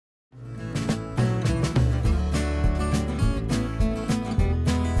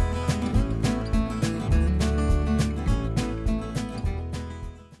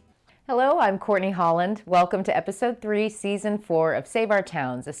Hello, I'm Courtney Holland. Welcome to Episode 3, Season 4 of Save Our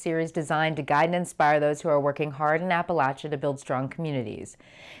Towns, a series designed to guide and inspire those who are working hard in Appalachia to build strong communities.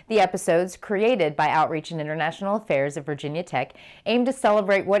 The episodes, created by Outreach and International Affairs at Virginia Tech, aim to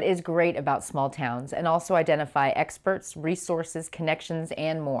celebrate what is great about small towns and also identify experts, resources, connections,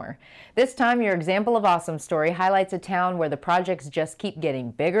 and more. This time, your Example of Awesome story highlights a town where the projects just keep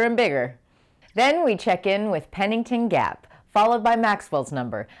getting bigger and bigger. Then we check in with Pennington Gap, followed by Maxwell's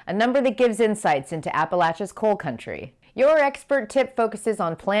number, a number that gives insights into Appalachia's coal country. Your expert tip focuses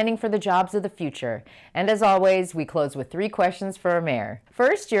on planning for the jobs of the future. And as always, we close with 3 questions for our mayor.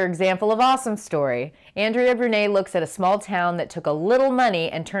 First, your Example of Awesome story. Andrea Brunei looks at a small town that took a little money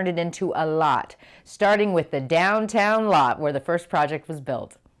and turned it into a lot, starting with the downtown lot where the first project was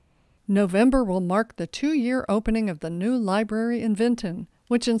built. November will mark the 2-year opening of the new library in Vinton,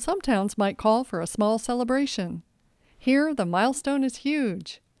 which in some towns might call for a small celebration. Here, the milestone is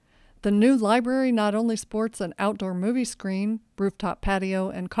huge. The new library not only sports an outdoor movie screen, rooftop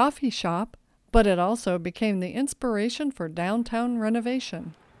patio, and coffee shop, but it also became the inspiration for downtown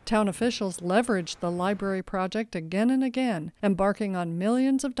renovation. Town officials leveraged the library project again and again, embarking on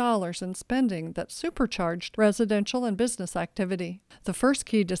millions of dollars in spending that supercharged residential and business activity. The first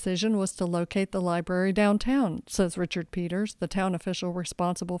key decision was to locate the library downtown, says Richard Peters, the town official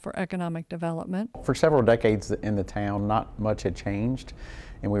responsible for economic development. For several decades in the town, not much had changed,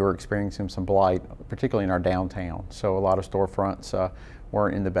 and we were experiencing some blight, particularly in our downtown. So a lot of storefronts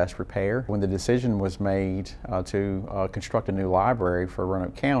weren't in the best repair. When the decision was made to construct a new library for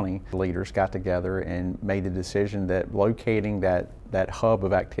Roanoke County, the leaders got together and made the decision that locating that hub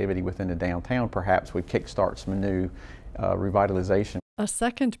of activity within the downtown perhaps would kickstart some new revitalization. A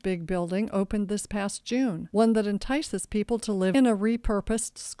second big building opened this past June, one that entices people to live in a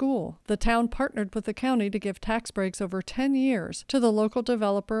repurposed school. The town partnered with the county to give tax breaks over 10 years to the local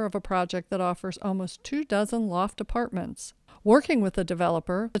developer of a project that offers almost 24 loft apartments. Working with the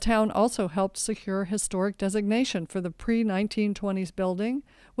developer, the town also helped secure historic designation for the pre-1920s building,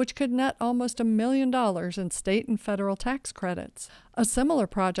 which could net almost $1 million in state and federal tax credits. A similar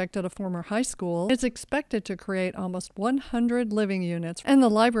project at a former high school is expected to create almost 100 living units, and the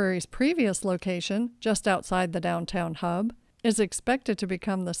library's previous location, just outside the downtown hub, is expected to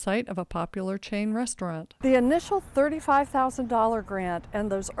become the site of a popular chain restaurant. The initial $35,000 grant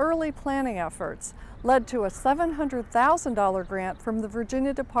and those early planning efforts led to a $700,000 grant from the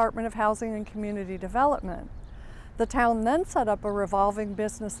Virginia Department of Housing and Community Development. The town then set up a revolving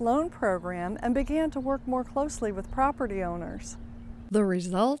business loan program and began to work more closely with property owners. The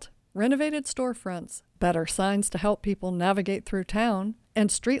result? Renovated storefronts, better signs to help people navigate through town, and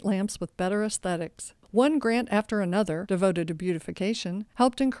street lamps with better aesthetics. One grant after another, devoted to beautification,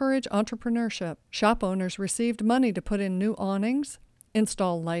 helped encourage entrepreneurship. Shop owners received money to put in new awnings,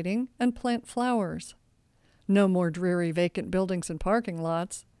 install lighting, and plant flowers. No more dreary vacant buildings and parking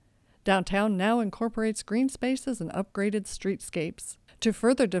lots. Downtown now incorporates green spaces and upgraded streetscapes. To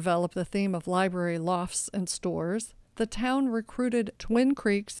further develop the theme of library lofts and stores, the town recruited Twin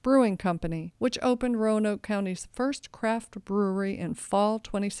Creeks Brewing Company, which opened Roanoke County's first craft brewery in fall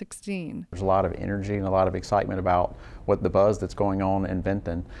 2016. There's a lot of energy and a lot of excitement about what the buzz that's going on in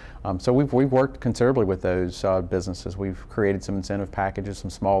Vinton. So we've worked considerably with those businesses. We've created some incentive packages, some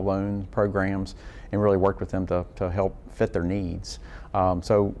small loan programs, and really worked with them to help fit their needs.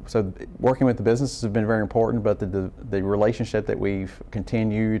 So working with the businesses has been very important, but the relationship that we've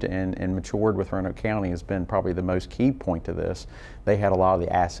continued and matured with Roanoke County has been probably the most key point to this. They had a lot of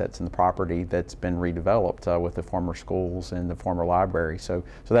the assets and the property that's been redeveloped with the former schools and the former library. So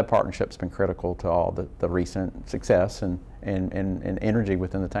that partnership's been critical to all the recent success and energy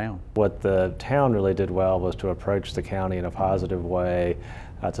within the town. What the town really did well was to approach the county in a positive way,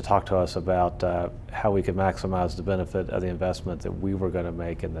 to talk to us about how we could maximize the benefit of the investment that we were going to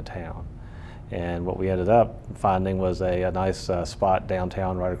make in the town. And what we ended up finding was a nice spot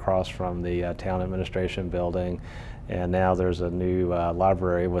downtown right across from the town administration building. And now there's a new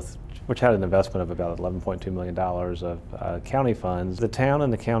library which had an investment of about $11.2 million of county funds. The town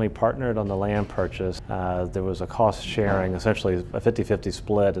and the county partnered on the land purchase. There was a cost sharing, essentially a 50-50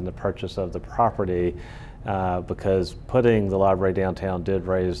 split in the purchase of the property, because putting the library downtown did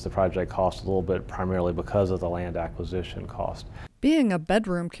raise the project cost a little bit, primarily because of the land acquisition cost. Being a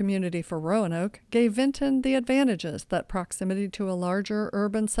bedroom community for Roanoke gave Vinton the advantages that proximity to a larger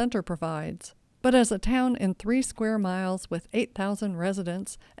urban center provides. But as a town in 3 square miles with 8,000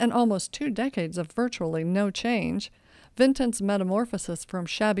 residents and almost 2 decades of virtually no change, Vinton's metamorphosis from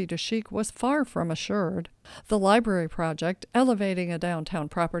shabby to chic was far from assured. The library project, elevating a downtown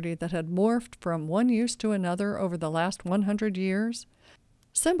property that had morphed from one use to another over the last 100 years,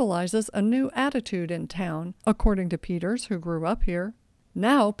 symbolizes a new attitude in town, according to Peters, who grew up here.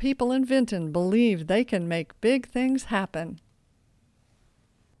 Now people in Vinton believe they can make big things happen.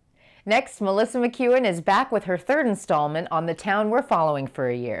 Next, Melissa McEwen is back with her third installment on the town we're following for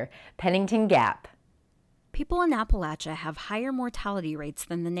a year, Pennington Gap. People in Appalachia have higher mortality rates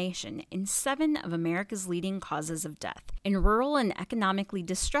than the nation in 7 of America's leading causes of death. In rural and economically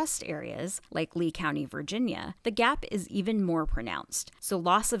distressed areas, like Lee County, Virginia, the gap is even more pronounced, so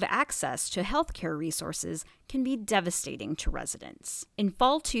loss of access to healthcare resources can be devastating to residents. In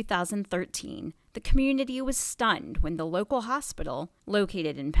fall 2013, the community was stunned when the local hospital,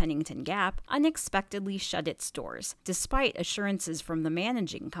 located in Pennington Gap, unexpectedly shut its doors, despite assurances from the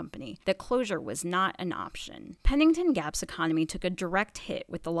managing company that closure was not an option. Pennington Gap's economy took a direct hit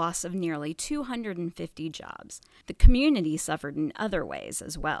with the loss of nearly 250 jobs. The community suffered in other ways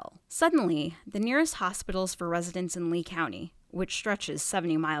as well. Suddenly, the nearest hospitals for residents in Lee County, which stretches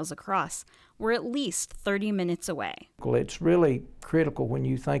 70 miles across, were at least 30 minutes away. It's really critical when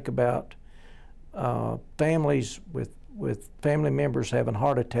you think about families with family members having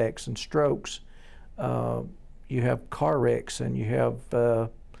heart attacks and strokes. You have car wrecks and you have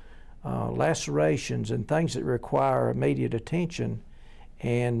lacerations and things that require immediate attention.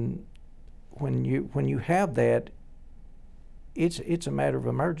 And when you have that, it's a matter of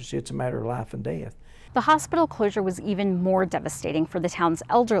emergency. It's a matter of life and death. The hospital closure was even more devastating for the town's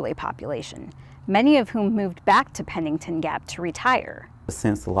elderly population, many of whom moved back to Pennington Gap to retire.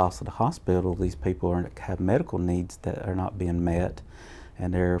 Since the loss of the hospital, these people have medical needs that are not being met,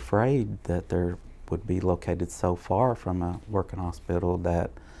 and they're afraid that they would be located so far from a working hospital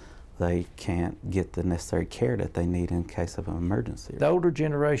that they can't get the necessary care that they need in case of an emergency. The older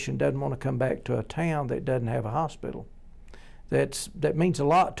generation doesn't want to come back to a town that doesn't have a hospital. That means a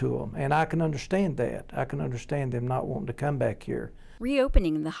lot to them, and I can understand that. I can understand them not wanting to come back here.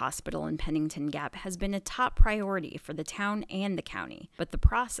 Reopening the hospital in Pennington Gap has been a top priority for the town and the county, but the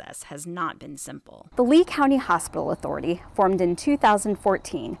process has not been simple. The Lee County Hospital Authority, formed in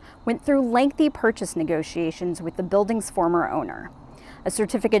 2014, went through lengthy purchase negotiations with the building's former owner. A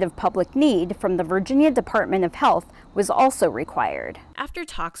certificate of public need from the Virginia Department of Health was also required. After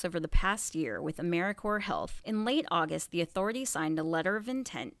talks over the past year with AmeriCorps Health, in late August, the authority signed a letter of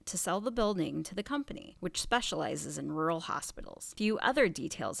intent to sell the building to the company, which specializes in rural hospitals. Few other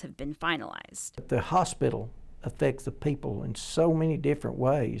details have been finalized. The hospital affects the people in so many different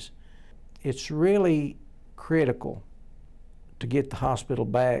ways. It's really critical to get the hospital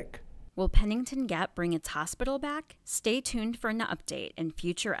back. Will Pennington Gap bring its hospital back? Stay tuned for an update in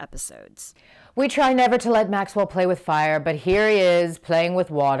future episodes. We try never to let Maxwell play with fire, but here he is playing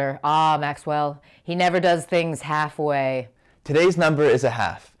with water. Ah, Maxwell, he never does things halfway. Today's number is a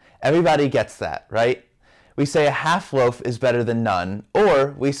half. Everybody gets that, right? We say a half loaf is better than none,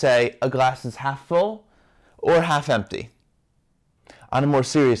 or we say a glass is half full or half empty. On a more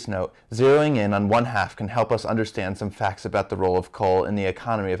serious note, zeroing in on one half can help us understand some facts about the role of coal in the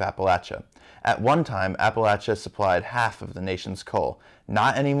economy of Appalachia. At one time, Appalachia supplied half of the nation's coal.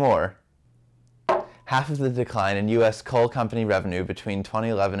 Not anymore. Half of the decline in U.S. coal company revenue between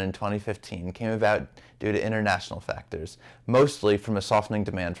 2011 and 2015 came about due to international factors, mostly from a softening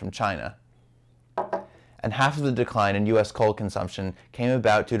demand from China. And half of the decline in U.S. coal consumption came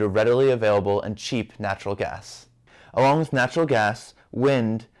about due to readily available and cheap natural gas. Along with natural gas,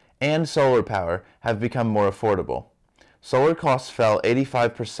 wind, and solar power have become more affordable. Solar costs fell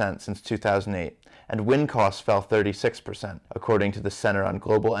 85% since 2008, and wind costs fell 36%, according to the Center on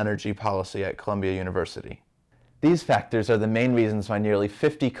Global Energy Policy at Columbia University. These factors are the main reasons why nearly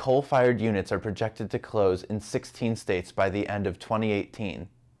 50 coal-fired units are projected to close in 16 states by the end of 2018.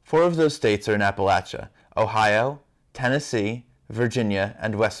 4 of those states are in Appalachia: Ohio, Tennessee, Virginia,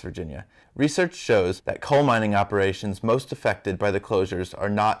 and West Virginia. Research shows that coal mining operations most affected by the closures are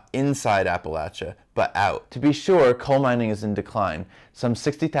not inside Appalachia, but out. To be sure, coal mining is in decline. Some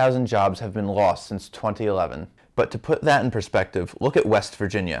 60,000 jobs have been lost since 2011. But to put that in perspective, look at West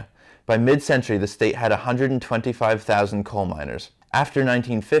Virginia. By mid-century, the state had 125,000 coal miners. After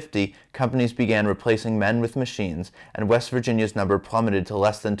 1950, companies began replacing men with machines, and West Virginia's number plummeted to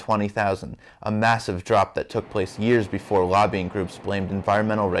less than 20,000, a massive drop that took place years before lobbying groups blamed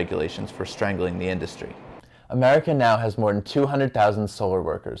environmental regulations for strangling the industry. America now has more than 200,000 solar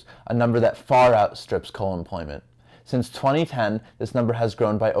workers, a number that far outstrips coal employment. Since 2010, this number has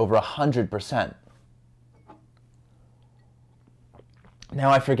grown by over 100%. Now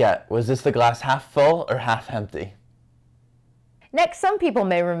I forget, was this the glass half full or half empty? Next, some people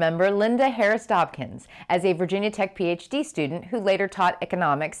may remember Linda Harris Dobkins as a Virginia Tech PhD student who later taught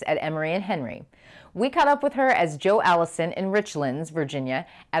economics at Emory and Henry. We caught up with her as Jo Allison in Richlands, Virginia,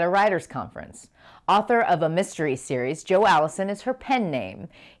 at a writers' conference. Author of a mystery series, Jo Allison is her pen name.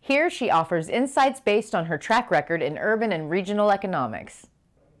 Here she offers insights based on her track record in urban and regional economics.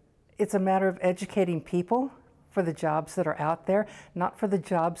 It's a matter of educating people for the jobs that are out there, not for the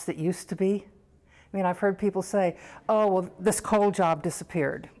jobs that used to be. I mean, I've heard people say, oh, well, this coal job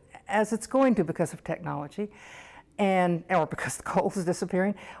disappeared, as it's going to because of technology, or because the coal is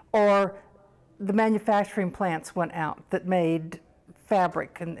disappearing, or the manufacturing plants went out that made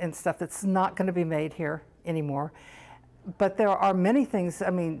fabric and stuff that's not going to be made here anymore. But there are many things,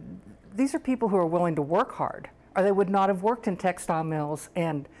 I mean, these are people who are willing to work hard, or they would not have worked in textile mills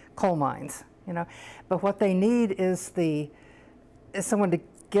and coal mines, you know. But what they need is someone to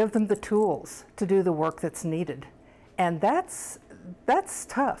give them the tools to do the work that's needed. And that's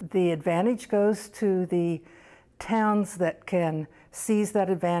tough. The advantage goes to the towns that can seize that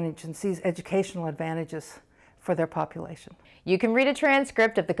advantage and seize educational advantages for their population. You can read a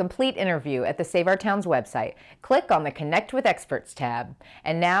transcript of the complete interview at the Save Our Towns website. Click on the Connect with Experts tab.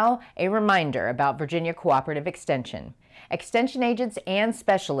 And now, a reminder about Virginia Cooperative Extension. Extension agents and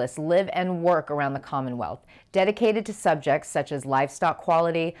specialists live and work around the Commonwealth, dedicated to subjects such as livestock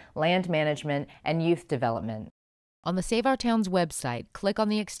quality, land management, and youth development. On the Save Our Towns website, click on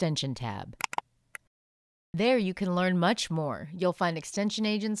the Extension tab. There you can learn much more. You'll find extension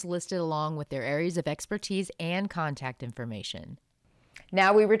agents listed along with their areas of expertise and contact information.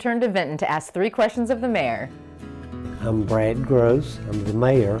 Now we return to Vinton to ask 3 questions of the mayor. I'm Brad Gross. I'm the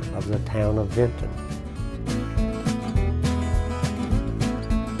mayor of the town of Vinton.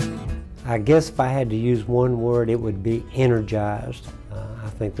 I guess if I had to use one word, it would be energized. I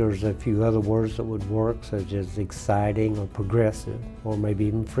think there's a few other words that would work, such as exciting or progressive, or maybe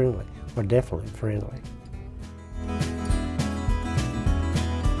even friendly, or definitely friendly.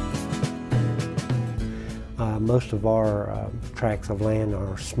 Most of our tracts of land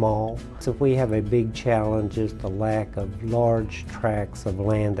are small. So we have a big challenge is the lack of large tracts of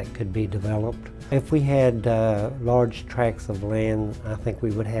land that could be developed. If we had large tracts of land, I think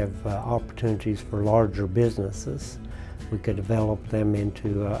we would have opportunities for larger businesses. We could develop them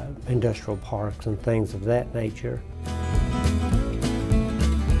into industrial parks and things of that nature.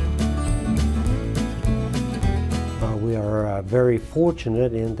 We are very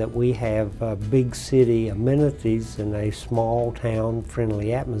fortunate in that we have big city amenities in a small town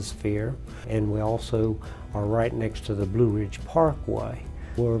friendly atmosphere, and we also are right next to the Blue Ridge Parkway.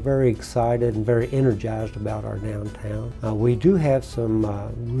 We're very excited and very energized about our downtown. We do have some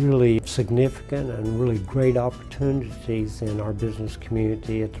really significant and really great opportunities in our business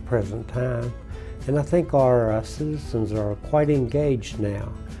community at the present time, and I think our citizens are quite engaged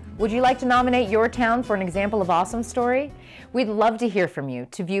now. Would you like to nominate your town for an example of awesome story? We'd love to hear from you.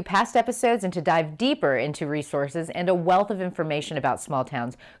 To view past episodes and to dive deeper into resources and a wealth of information about small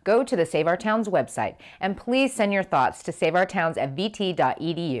towns, go to the Save Our Towns website. And please send your thoughts to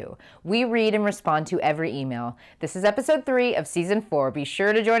saveourtowns@vt.edu. We read and respond to every email. This is episode 3 of season 4. Be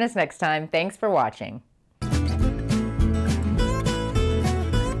sure to join us next time. Thanks for watching.